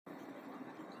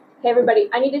Hey, everybody,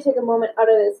 I need to take a moment out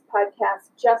of this podcast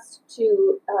just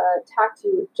to talk to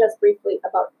you just briefly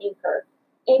about Anchor.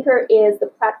 Anchor is the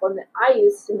platform that I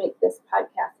use to make this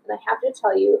podcast, and I have to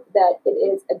tell you that it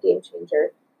is a game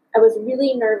changer. I was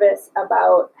really nervous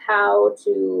about how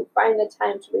to find the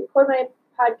time to record my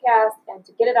podcast and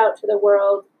to get it out to the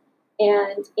world,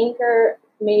 and Anchor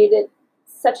made it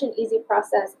such an easy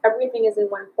process. Everything is in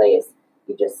one place.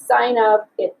 You just sign up,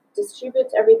 it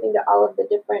distributes everything to all of the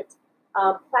different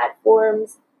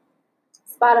platforms,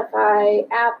 Spotify,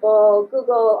 Apple,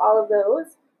 Google, all of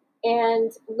those.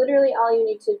 And literally all you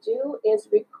need to do is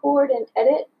record and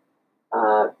edit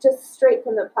just straight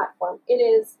from the platform. It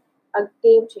is a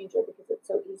game changer because it's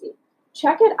so easy.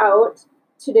 Check it out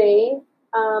today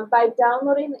by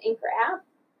downloading the Anchor app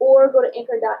or go to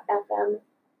anchor.fm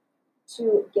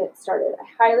to get started. I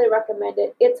highly recommend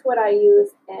it. It's what I use,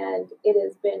 and it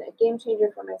has been a game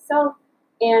changer for myself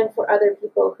and for other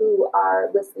people who are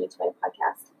listening to my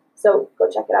podcast. So go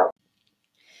check it out.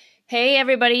 Hey,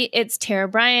 everybody, it's Tara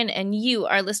Bryan, and you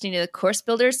are listening to the Course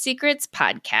Builder Secrets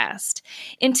podcast.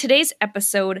 In today's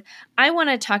episode, I want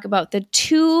to talk about the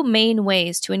two main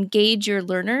ways to engage your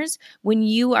learners when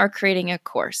you are creating a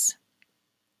course.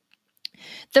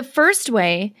 The first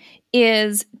way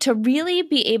is to really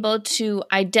be able to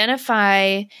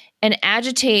identify and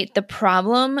agitate the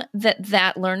problem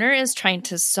that learner is trying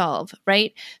to solve,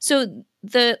 right? So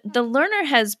the learner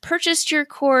has purchased your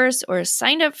course or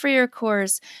signed up for your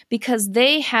course because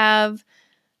they have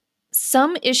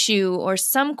some issue or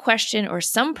some question or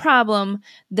some problem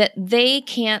that they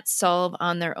can't solve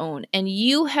on their own. And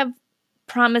you have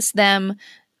promised them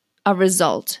a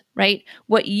result, right?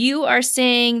 What you are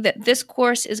saying that this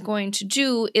course is going to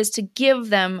do is to give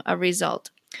them a result.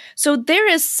 So there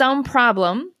is some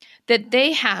problem that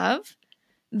they have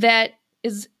that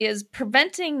is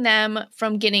preventing them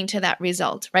from getting to that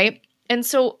result, right? And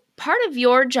so part of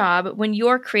your job when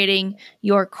you're creating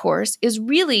your course is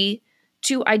really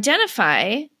to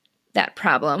identify that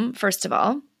problem, first of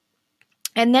all,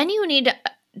 and then you need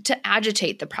to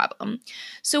agitate the problem.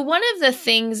 So one of the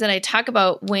things that I talk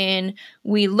about when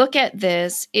we look at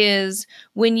this is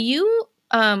when you,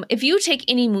 if you take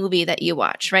any movie that you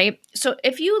watch, right? So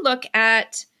if you look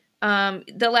at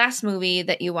the last movie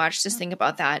that you watched, just think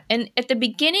about that. And at the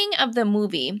beginning of the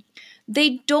movie,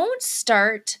 they don't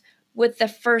start with the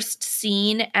first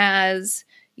scene as,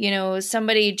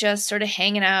 somebody just sort of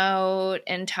hanging out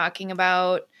and talking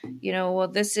about, well,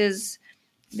 this is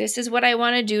what I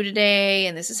want to do today,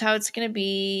 and this is how it's going to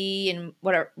be, and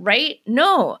whatever, right?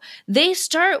 No, they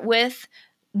start with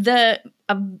the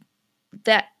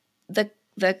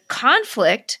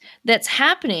conflict that's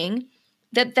happening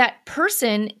that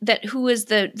person who is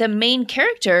the main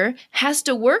character has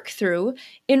to work through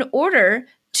in order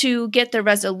to get the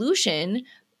resolution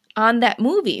on that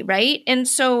movie, right? And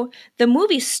so the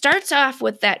movie starts off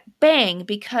with that bang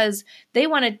because they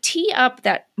want to tee up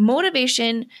that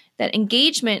motivation, that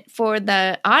engagement for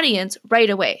the audience right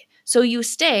away. So you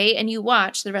stay and you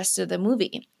watch the rest of the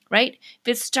movie, right? If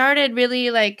it started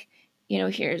really like,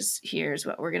 here's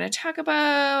what we're going to talk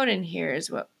about, and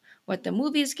here's what the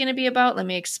movie is going to be about. Let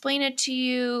me explain it to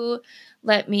you.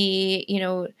 Let me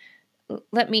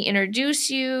introduce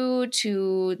you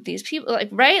to these people, like,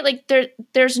 right? Like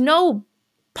there's no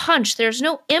punch, there's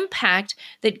no impact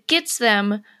that gets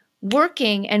them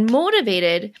working and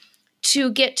motivated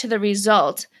to get to the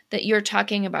result that you're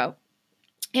talking about.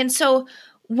 And so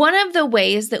one of the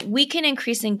ways that we can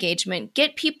increase engagement,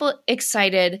 get people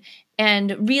excited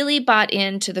and really bought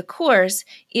into the course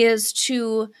is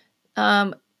to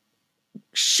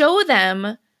show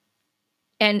them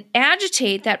and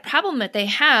agitate that problem that they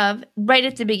have right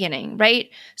at the beginning, right?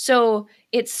 So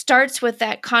it starts with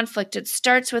that conflict. It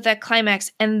starts with that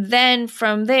climax. And then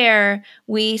from there,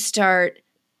 we start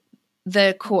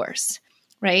the course,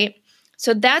 right?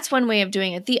 So that's one way of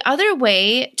doing it. The other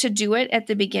way to do it at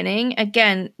the beginning,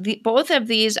 again, both of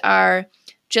these are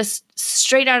just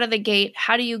straight out of the gate.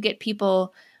 How do you get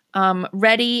people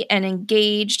ready and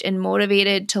engaged and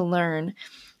motivated to learn?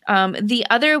 The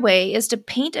other way is to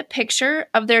paint a picture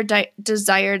of their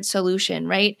desired solution,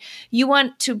 right? You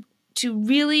want to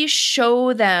really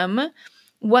show them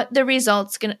what the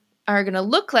results are going to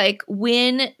look like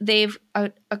when they've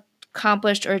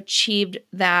accomplished or achieved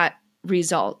that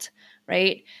result,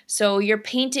 right? So you're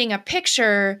painting a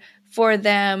picture for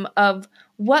them of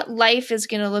what life is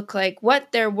going to look like,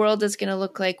 what their world is going to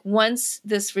look like once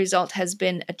this result has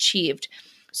been achieved.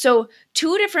 So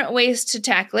 2 different ways to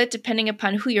tackle it, depending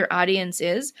upon who your audience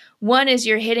is. One is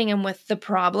you're hitting them with the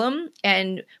problem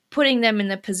and putting them in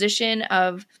the position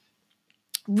of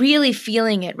really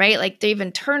feeling it, right? Like they've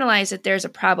internalized that there's a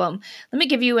problem. Let me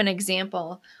give you an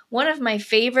example. One of my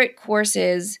favorite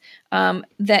courses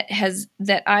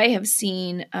that I have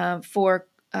seen for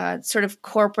sort of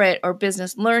corporate or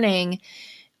business learning,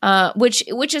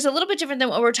 which is a little bit different than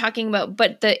what we're talking about,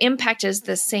 but the impact is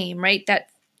the same, right? That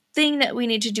thing that we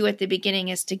need to do at the beginning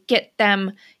is to get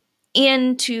them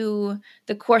into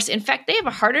the course. In fact, they have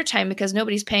a harder time because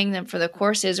nobody's paying them for the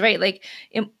courses, right? Like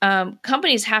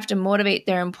companies have to motivate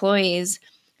their employees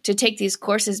to take these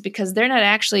courses because they're not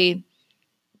actually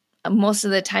most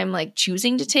of the time like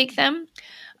choosing to take them.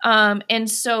 And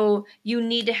so you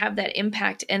need to have that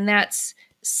impact. And that's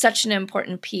such an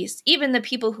important piece. Even the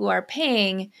people who are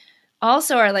paying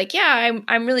also are like, yeah,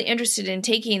 I'm really interested in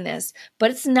taking this, but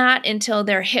it's not until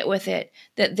they're hit with it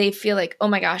that they feel like, oh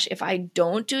my gosh, if I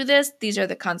don't do this, these are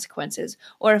the consequences.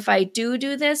 Or if I do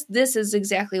this, this is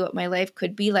exactly what my life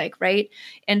could be like, right?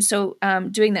 And so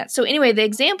doing that. So anyway, the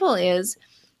example is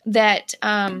that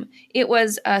it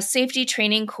was a safety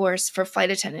training course for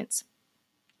flight attendants.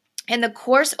 And the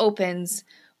course opens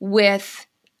with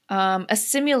a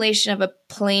simulation of a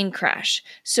plane crash.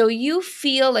 So you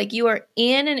feel like you are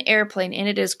in an airplane and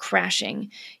it is crashing.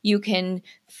 You can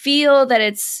feel that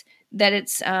it's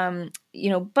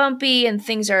bumpy and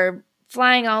things are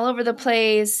flying all over the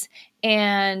place,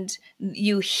 and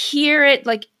you hear it,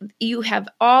 like you have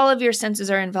all of your senses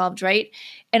are involved, right?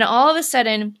 And all of a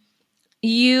sudden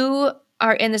you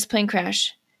are in this plane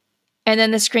crash, and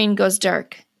then the screen goes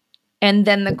dark, and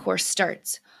then the course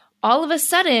starts. All of a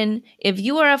sudden, if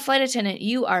you are a flight attendant,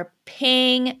 you are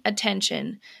paying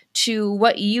attention to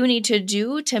what you need to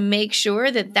do to make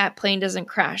sure that that plane doesn't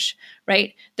crash,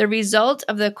 right? The result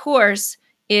of the course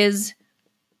is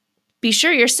be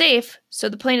sure you're safe so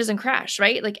the plane doesn't crash,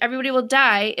 right? Like everybody will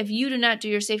die if you do not do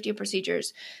your safety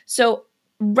procedures. So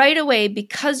right away,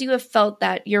 because you have felt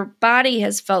that, your body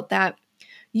has felt that,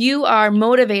 you are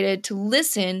motivated to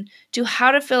listen to how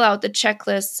to fill out the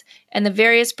checklists and the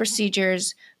various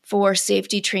procedures for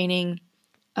safety training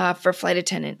for flight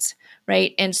attendants,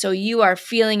 right? And so you are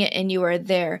feeling it and you are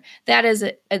there. That is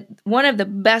one of the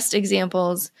best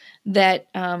examples that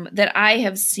I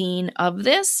have seen of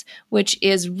this, which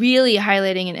is really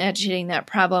highlighting and agitating that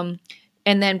problem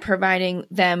and then providing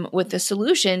them with the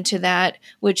solution to that,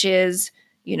 which is,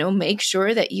 make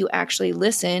sure that you actually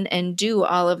listen and do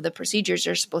all of the procedures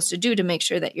you're supposed to do to make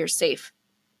sure that you're safe.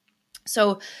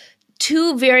 So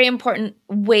 2 very important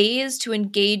ways to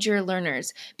engage your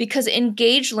learners, because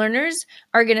engaged learners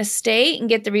are going to stay and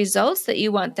get the results that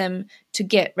you want them to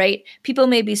get, right? People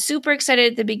may be super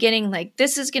excited at the beginning, like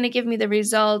this is going to give me the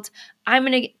result. I'm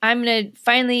going to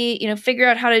finally, figure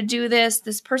out how to do this.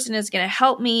 This person is going to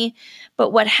help me.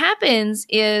 But what happens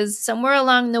is somewhere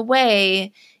along the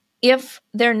way, if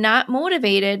they're not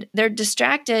motivated, they're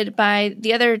distracted by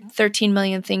the other 13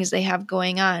 million things they have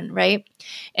going on, right?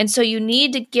 And so you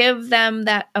need to give them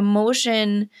that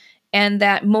emotion and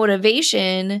that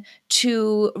motivation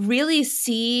to really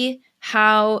see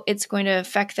how it's going to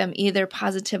affect them either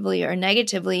positively or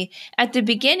negatively at the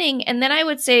beginning. And then I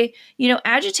would say,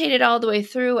 agitate it all the way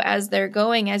through as they're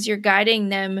going, as you're guiding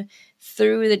them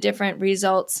through the different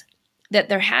results that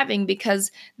they're having,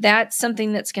 because that's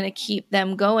something that's going to keep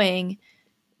them going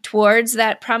towards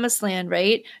that promised land,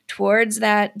 right? Towards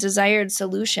that desired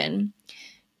solution.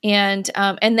 And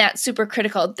that's super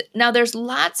critical. Now, there's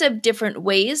lots of different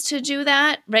ways to do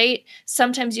that, right?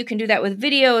 Sometimes you can do that with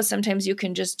video. Sometimes you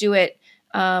can just do it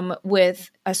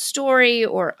with a story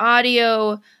or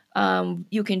audio.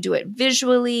 You can do it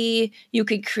visually. You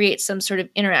could create some sort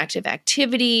of interactive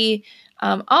activity.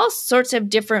 All sorts of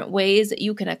different ways that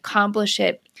you can accomplish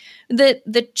it.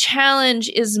 The challenge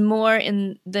is more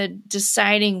in the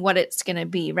deciding what it's going to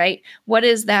be, right? What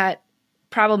is that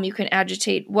problem you can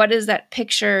agitate? What is that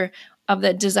picture of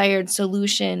the desired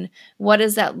solution? What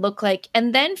does that look like?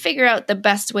 And then figure out the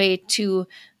best way to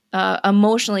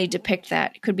emotionally depict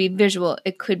that. It could be visual.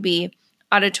 It could be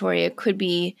auditory. It could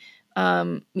be,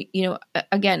 again,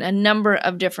 a number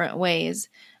of different ways.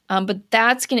 But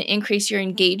that's going to increase your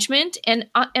engagement. And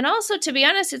also, to be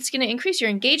honest, it's going to increase your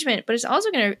engagement, but it's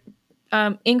also going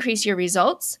to increase your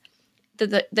results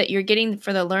that you're getting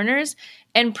for the learners,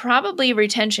 and probably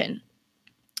retention,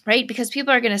 right? Because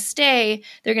people are going to stay,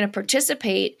 they're going to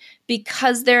participate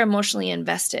because they're emotionally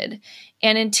invested.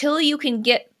 And until you can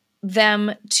get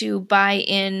them to buy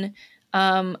in,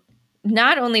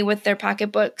 not only with their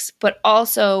pocketbooks, but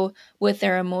also with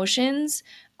their emotions,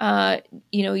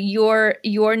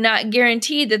 you're not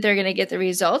guaranteed that they're going to get the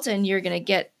results, and you're going to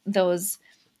get those.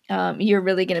 You're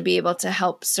really going to be able to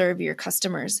help serve your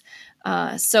customers.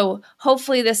 So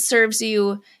hopefully this serves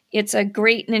you It's a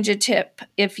great ninja tip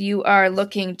if you are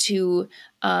looking to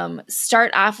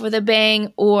start off with a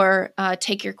bang or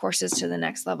take your courses to the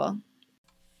next level.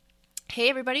 Hey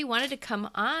everybody, wanted to come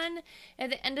on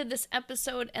at the end of this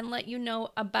episode and let you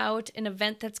know about an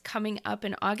event that's coming up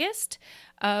in August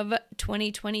of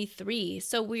 2023.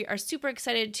 So we are super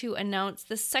excited to announce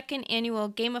the second annual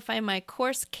Gamify My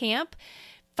Course Camp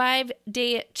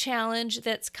 5-day challenge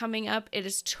that's coming up. It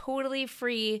is totally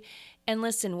free. And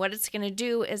listen, what it's going to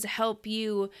do is help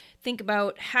you think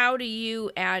about how do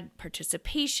you add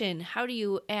participation? How do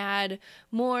you add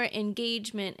more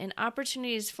engagement and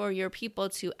opportunities for your people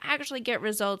to actually get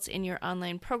results in your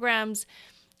online programs?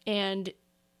 And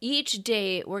each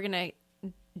day we're going to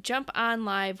jump on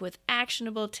live with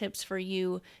actionable tips for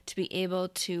you to be able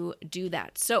to do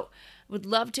that. So would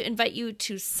love to invite you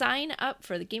to sign up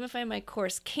for the Gamify My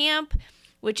Course Camp,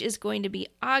 which is going to be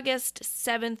August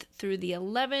 7th through the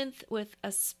 11th with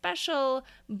a special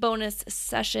bonus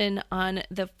session on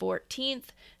the 14th.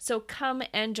 So come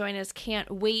and join us. Can't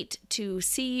wait to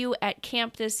see you at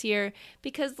camp this year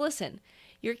because listen,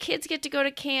 your kids get to go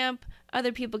to camp,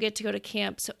 other people get to go to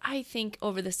camp. So I think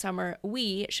over the summer,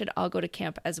 we should all go to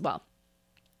camp as well.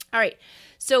 All right,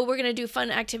 so we're going to do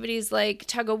fun activities like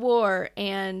tug of war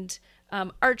and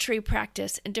archery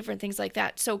practice and different things like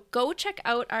that. So go check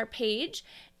out our page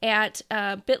at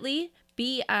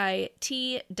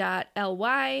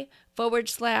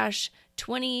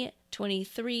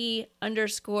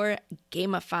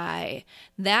bit.ly/2023_gamify.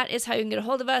 That is how you can get a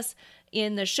hold of us.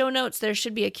 In the show notes, there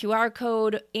should be a QR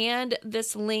code and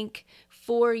this link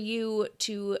for you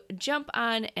to jump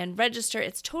on and register.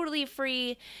 It's totally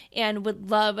free and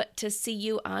would love to see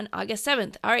you on August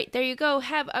 7th. All right, there you go.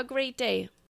 Have a great day.